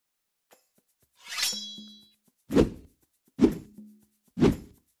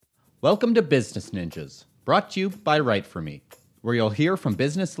Welcome to Business Ninjas, brought to you by WriteForMe, where you'll hear from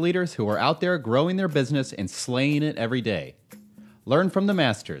business leaders who are out there growing their business and slaying it every day. Learn from the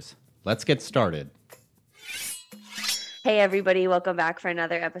masters. Let's get started. Hey, everybody. Welcome back for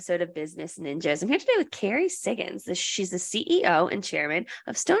another episode of Business Ninjas. I'm here today with Carrie Siggins. She's the CEO and chairman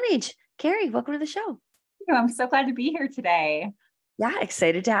of StoneAge. Carrie, welcome to the show. I'm so glad to be here today. Yeah,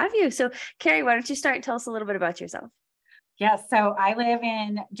 excited to have you. So, Carrie, why don't you start and tell us a little bit about yourself? Yes. So I live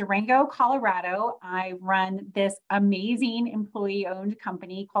in Durango, Colorado. I run this amazing employee-owned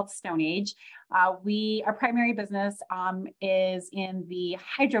company called StoneAge. Our primary business is in the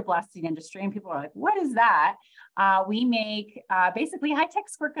hydroblasting industry, and people are like, "What is that?" We make basically high-tech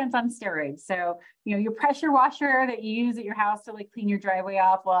squirt guns on steroids. So, your pressure washer that you use at your house to clean your driveway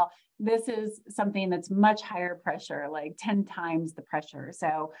off. Well, this is something that's much higher pressure, like 10 times the pressure.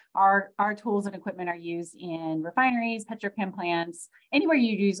 So our tools and equipment are used in refineries, petrochem plants, anywhere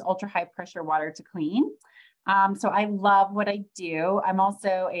you use ultra high pressure water to clean. So I love what I do. I'm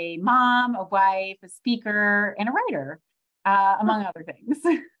also a mom, a wife, a speaker, and a writer, among other things.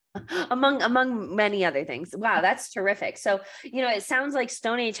 Among many other things. Wow, that's terrific. So, it sounds like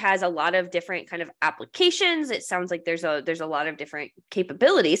StoneAge has a lot of different kind of applications. It sounds like there's a lot of different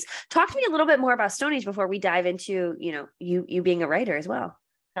capabilities. Talk to me a little bit more about StoneAge before we dive into, you being a writer as well.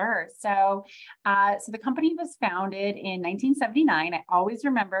 Sure. So the company was founded in 1979. I always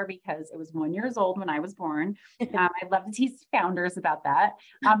remember because it was 1 year old when I was born. I love to tease founders about that.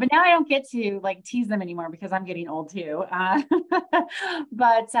 But now I don't get to tease them anymore because I'm getting old too.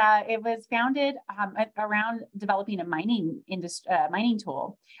 But it was founded around developing a mining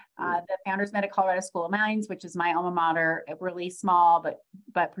tool. The founders met at Colorado School of Mines, which is my alma mater, a really small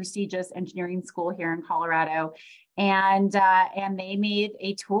but prestigious engineering school here in Colorado. And they made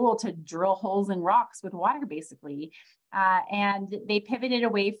a tool to drill holes in rocks with water, basically. And they pivoted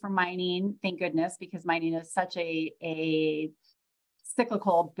away from mining, thank goodness, because mining is such a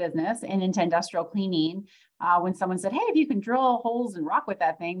cyclical business and into industrial cleaning. When someone said, "Hey, if you can drill holes in rock with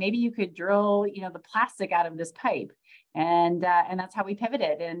that thing, maybe you could drill, the plastic out of this pipe." And that's how we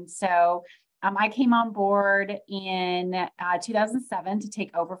pivoted. And so I came on board in 2007 to take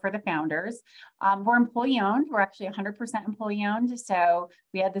over for the founders. We're employee owned. We're actually 100% employee owned. So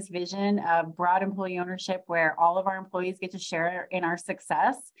we had this vision of broad employee ownership where all of our employees get to share in our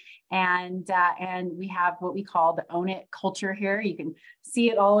success. And we have what we call the Own It culture here. You can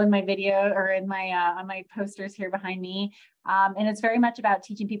see it all in my video or in my on my posters here behind me. And it's very much about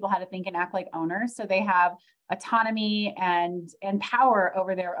teaching people how to think and act like owners. So they have autonomy and power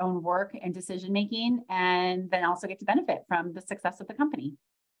over their own work and decision making, and then also get to benefit from the success of the company.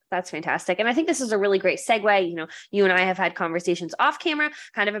 That's fantastic. And I think this is a really great segue. You and I have had conversations off camera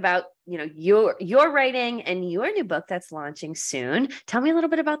kind of about, your writing and your new book that's launching soon. Tell me a little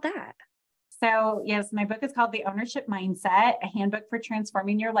bit about that. So yes, my book is called The Ownership Mindset, a handbook for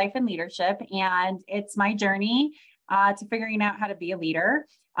transforming your life and leadership. And it's my journey to figuring out how to be a leader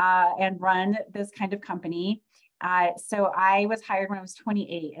and run this kind of company. So I was hired when I was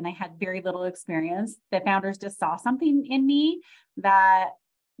 28 and I had very little experience. The founders just saw something in me that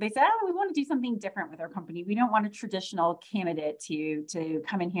they said, "Oh, we want to do something different with our company. We don't want a traditional candidate to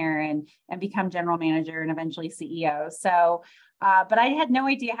come in here and become general manager and eventually CEO." So, but I had no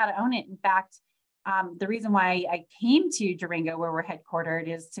idea how to own it. In fact, the reason why I came to Durango, where we're headquartered,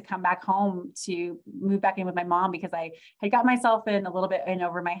 is to come back home, to move back in with my mom, because I had got myself in a little bit in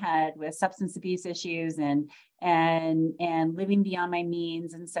over my head with substance abuse issues and living beyond my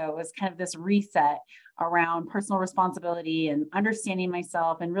means. And so it was kind of this reset around personal responsibility and understanding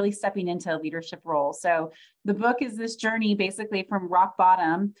myself and really stepping into a leadership role. So the book is this journey basically from rock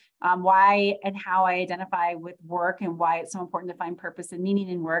bottom, why and how I identify with work and why it's so important to find purpose and meaning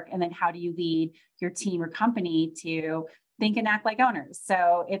in work. And then how do you lead your team or company to think and act like owners?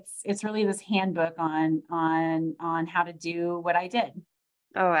 So it's really this handbook on how to do what I did.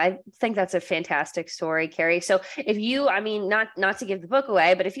 Oh, I think that's a fantastic story, Carrie. So if you, not to give the book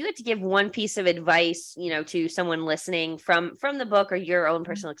away, but if you had to give one piece of advice, to someone listening from the book or your own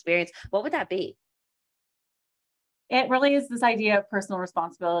personal experience, what would that be? It really is this idea of personal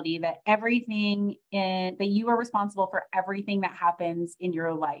responsibility, that that you are responsible for everything that happens in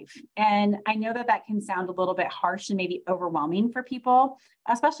your life. And I know that can sound a little bit harsh and maybe overwhelming for people,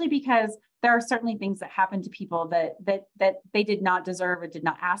 especially because there are certainly things that happen to people that they did not deserve or did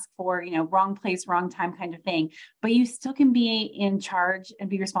not ask for, wrong place, wrong time kind of thing. But you still can be in charge and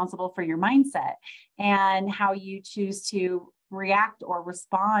be responsible for your mindset and how you choose to react or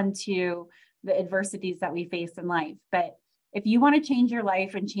respond to the adversities that we face in life. But if you want to change your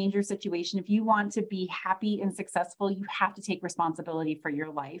life and change your situation, if you want to be happy and successful, you have to take responsibility for your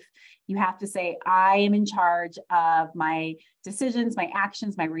life. You have to say, I am in charge of my decisions, my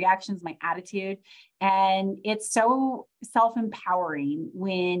actions, my reactions, my attitude. And it's so self-empowering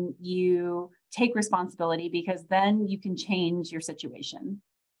when you take responsibility, because then you can change your situation.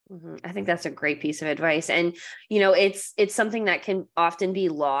 I think that's a great piece of advice. And, it's something that can often be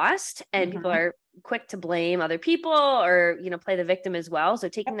lost, and people are quick to blame other people or, play the victim as well. So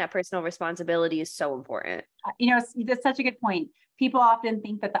taking that personal responsibility is so important. That's such a good point. People often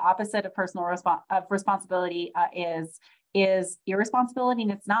think that the opposite of personal responsibility is irresponsibility,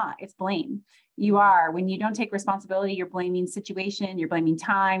 and it's not. It's blame. You are. When you don't take responsibility, you're blaming situation, you're blaming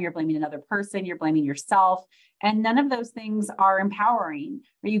time, you're blaming another person, you're blaming yourself. And none of those things are empowering,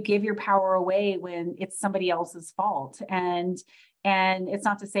 or you give your power away when it's somebody else's fault. And it's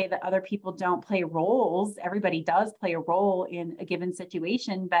not to say that other people don't play roles. Everybody does play a role in a given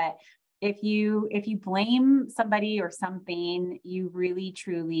situation. But if you blame somebody or something, you really,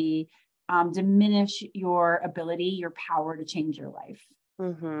 truly diminish your ability, your power to change your life.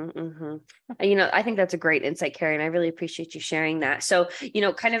 I think that's a great insight, Carrie, and I really appreciate you sharing that. So,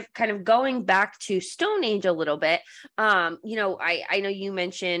 kind of going back to StoneAge a little bit, I know you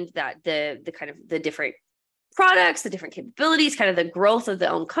mentioned that the kind of the different products, the different capabilities, kind of the growth of the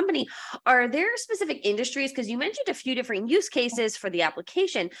own company. Are there specific industries? Because you mentioned a few different use cases for the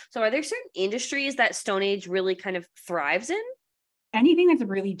application. So are there certain industries that StoneAge really kind of thrives in? Anything that's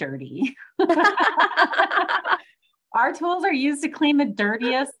really dirty. Our tools are used to clean the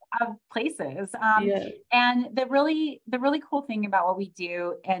dirtiest of places. And the really cool thing about what we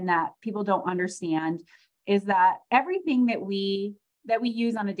do, and that people don't understand, is that everything that we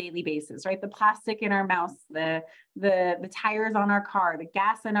use on a daily basis, right? The plastic in our mouth, the tires on our car, the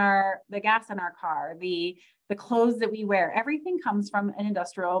gas in our car, the clothes that we wear, everything comes from an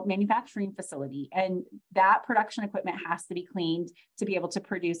industrial manufacturing facility. And that production equipment has to be cleaned to be able to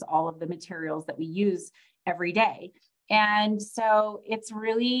produce all of the materials that we use every day. And so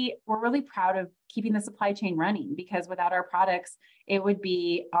we're really proud of keeping the supply chain running, because without our products, it would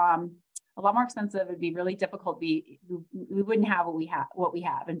be a lot more expensive. It'd be really difficult. We wouldn't have what we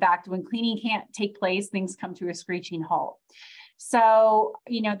have. In fact, when cleaning can't take place, things come to a screeching halt. So,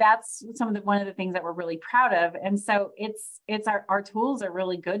 that's one of the things that we're really proud of. And so it's our tools are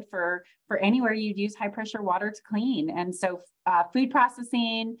really good for anywhere you'd use high pressure water to clean. And so food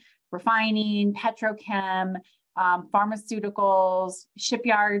processing, refining, petrochem, pharmaceuticals,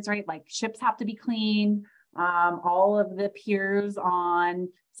 shipyards, right? Like ships have to be cleaned. All of the piers on,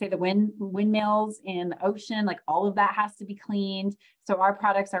 say, the windmills in the ocean, like all of that has to be cleaned. So our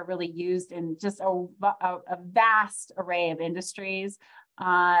products are really used in just a vast array of industries.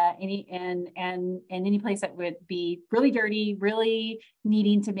 Any place that would be really dirty, really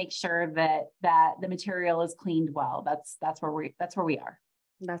needing to make sure that the material is cleaned well. That's where we are.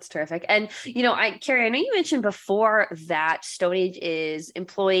 That's terrific. And, Carrie, I know you mentioned before that StoneAge is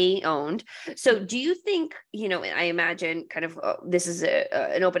employee owned. So do you think, I imagine kind of this is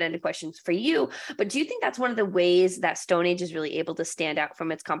an open-ended question for you, but do you think that's one of the ways that StoneAge is really able to stand out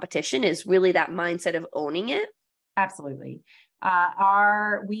from its competition, is really that mindset of owning it? Absolutely.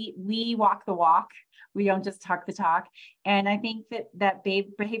 We walk the walk. We don't just talk the talk. And I think that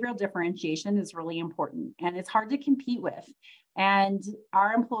behavioral differentiation is really important, and it's hard to compete with. And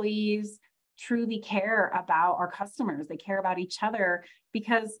our employees truly care about our customers. They care about each other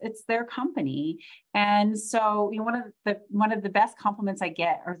because it's their company. And so, one of the best compliments I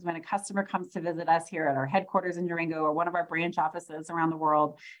get is when a customer comes to visit us here at our headquarters in Durango or one of our branch offices around the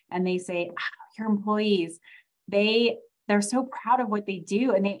world, and they say, your employees, they're so proud of what they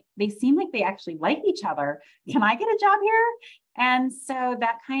do, and they seem like they actually like each other. Can I get a job here? And so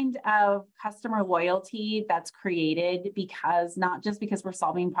that kind of customer loyalty that's created, because not just because we're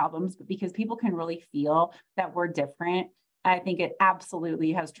solving problems, but because people can really feel that we're different, I think it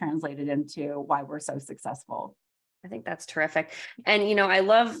absolutely has translated into why we're so successful. I think that's terrific. And, I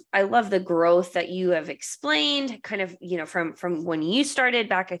love the growth that you have explained, kind of, from when you started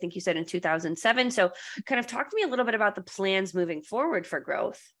back, I think you said in 2007. So kind of talk to me a little bit about the plans moving forward for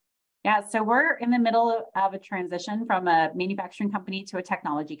growth. Yeah, so we're in the middle of a transition from a manufacturing company to a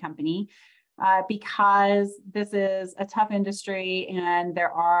technology company. because this is a tough industry and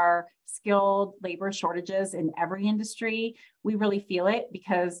there are skilled labor shortages in every industry. We really feel it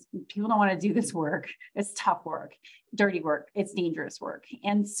because people don't want to do this work. It's tough work, dirty work, it's dangerous work.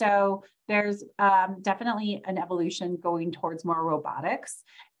 And so there's definitely an evolution going towards more robotics.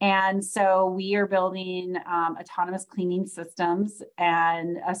 And so we are building autonomous cleaning systems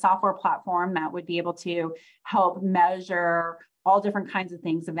and a software platform that would be able to help measure all different kinds of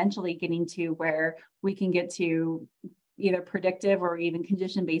things, eventually getting to where we can get to either predictive or even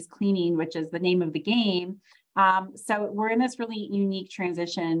condition-based cleaning, which is the name of the game. So we're in this really unique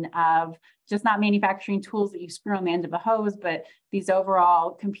transition of just not manufacturing tools that you screw on the end of a hose, but these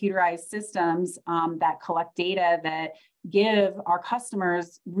overall computerized systems that collect data that give our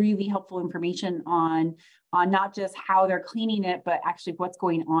customers really helpful information on not just how they're cleaning it, but actually what's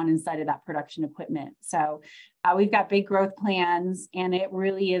going on inside of that production equipment. So we've got big growth plans, and it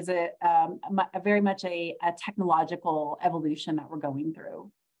really is a very much a technological evolution that we're going through.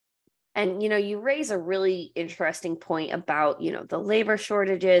 And, you raise a really interesting point about, the labor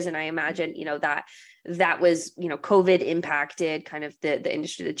shortages. And I imagine, that was, COVID impacted kind of the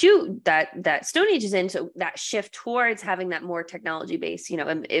industry that StoneAge is in. So that shift towards having that more technology based,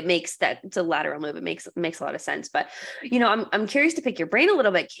 it makes it's a lateral move. It makes a lot of sense. But, I'm curious to pick your brain a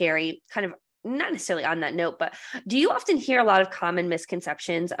little bit, Carrie, kind of not necessarily on that note, but do you often hear a lot of common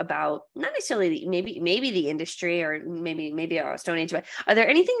misconceptions about not necessarily maybe the industry or maybe StoneAge, but are there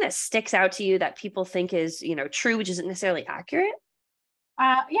anything that sticks out to you that people think is, true, which isn't necessarily accurate?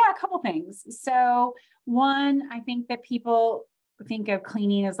 Yeah, a couple things. So one, I think that people think of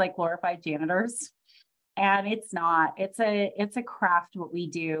cleaning as like glorified janitors. And it's not. It's a craft, what we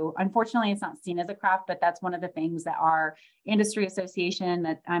do. Unfortunately, it's not seen as a craft, but that's one of the things that our industry association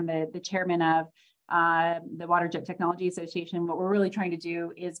that I'm the chairman of, the Water Jet Technology Association, what we're really trying to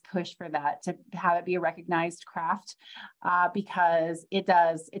do is push for that, to have it be a recognized craft, because it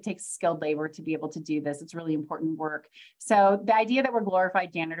takes skilled labor to be able to do this. It's really important work. So the idea that we're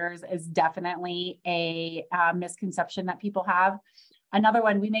glorified janitors is definitely a misconception that people have. Another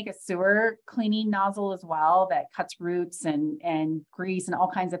one, we make a sewer cleaning nozzle as well that cuts roots and grease and all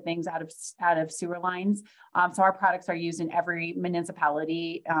kinds of things out of sewer lines. So our products are used in every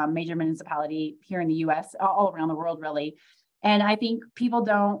municipality, major municipality here in the U.S., all around the world, really. And I think people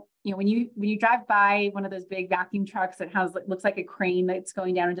don't, when you drive by one of those big vacuum trucks that looks like a crane that's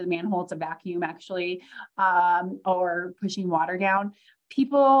going down into the manhole, it's a vacuum actually, or pushing water down.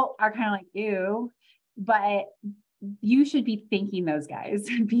 People are kind of like, ew, but you should be thanking those guys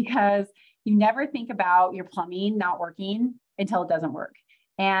because you never think about your plumbing not working until it doesn't work.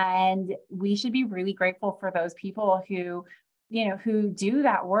 And we should be really grateful for those people who do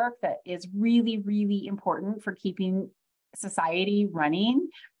that work that is really, really important for keeping society running.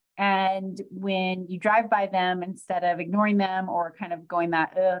 And when you drive by them, instead of ignoring them or kind of going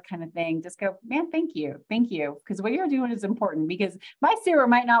that kind of thing, just go, man, thank you. Because what you're doing is important, because my sewer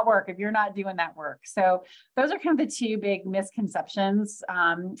might not work if you're not doing that work. So those are kind of the two big misconceptions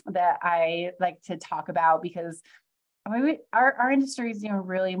that I like to talk about, because our industry is doing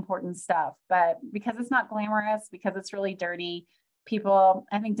really important stuff, but because it's not glamorous, because it's really dirty, people,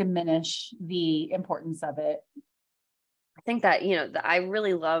 I think, diminish the importance of it. I think that, I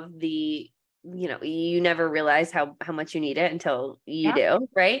really love you never realize how much you need it until you do.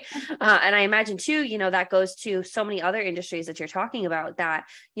 Right. And I imagine too, that goes to so many other industries that you're talking about that,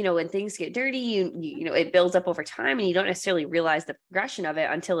 when things get dirty, you it builds up over time and you don't necessarily realize the progression of it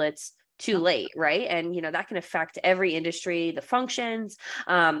until it's too late. Right. And, that can affect every industry, the functions.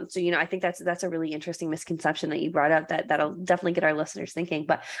 So, I think that's a really interesting misconception that you brought up that'll definitely get our listeners thinking.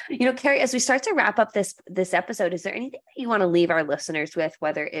 But, Carrie, as we start to wrap up this episode, is there anything that you want to leave our listeners with,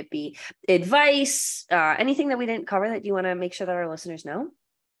 whether it be advice, anything that we didn't cover that you want to make sure that our listeners know?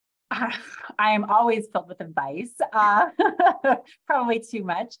 I am always filled with advice, probably too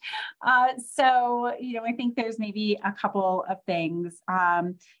much. So, I think there's maybe a couple of things.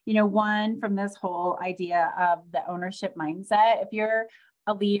 One, from this whole idea of the ownership mindset. If you're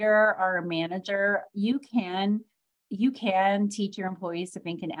a leader or a manager, you can teach your employees to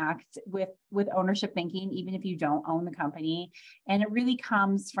think and act with ownership thinking, even if you don't own the company. And it really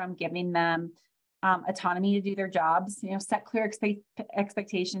comes from giving them autonomy to do their jobs, set clear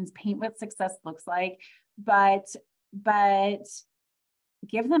expectations, paint what success looks like, but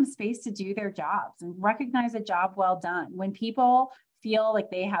give them space to do their jobs and recognize a job well done. When people feel like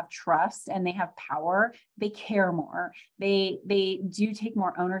they have trust and they have power, they care more. They do take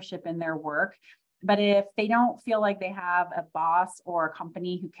more ownership in their work. But if they don't feel like they have a boss or a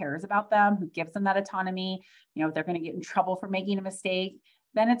company who cares about them, who gives them that autonomy, they're going to get in trouble for making a mistake.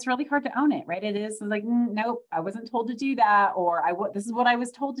 then it's really hard to own it, right? It is like, nope, I wasn't told to do that, or this is what I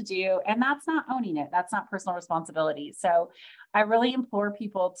was told to do. And that's not owning it. That's not personal responsibility. So I really implore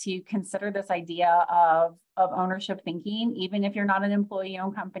people to consider this idea of ownership thinking. Even if you're not an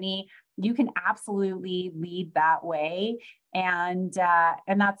employee-owned company, you can absolutely lead that way. And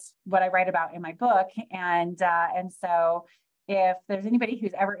that's what I write about in my book. And so if there's anybody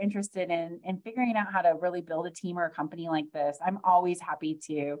who's ever interested in figuring out how to really build a team or a company like this, I'm always happy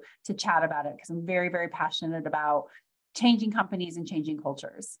to chat about it, because I'm very, very passionate about changing companies and changing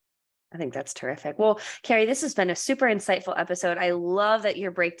cultures. I think that's terrific. Well, Carrie, this has been a super insightful episode. I love that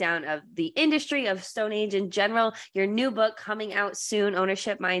your breakdown of the industry of StoneAge in general, your new book coming out soon,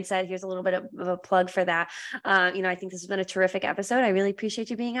 Ownership Mindset. Here's a little bit of a plug for that. I think this has been a terrific episode. I really appreciate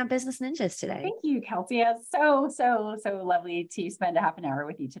you being on Business Ninjas today. Thank you, Kelsey. It's so lovely to spend a half an hour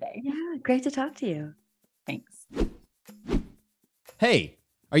with you today. Yeah, great to talk to you. Thanks. Hey,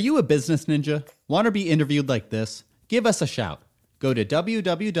 are you a business ninja? Want to be interviewed like this? Give us a shout. Go to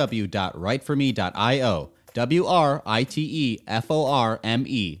www.writeforme.io,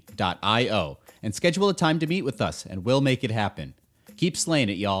 WriteForme.io, and schedule a time to meet with us, and we'll make it happen. Keep slaying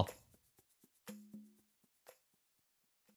it, y'all.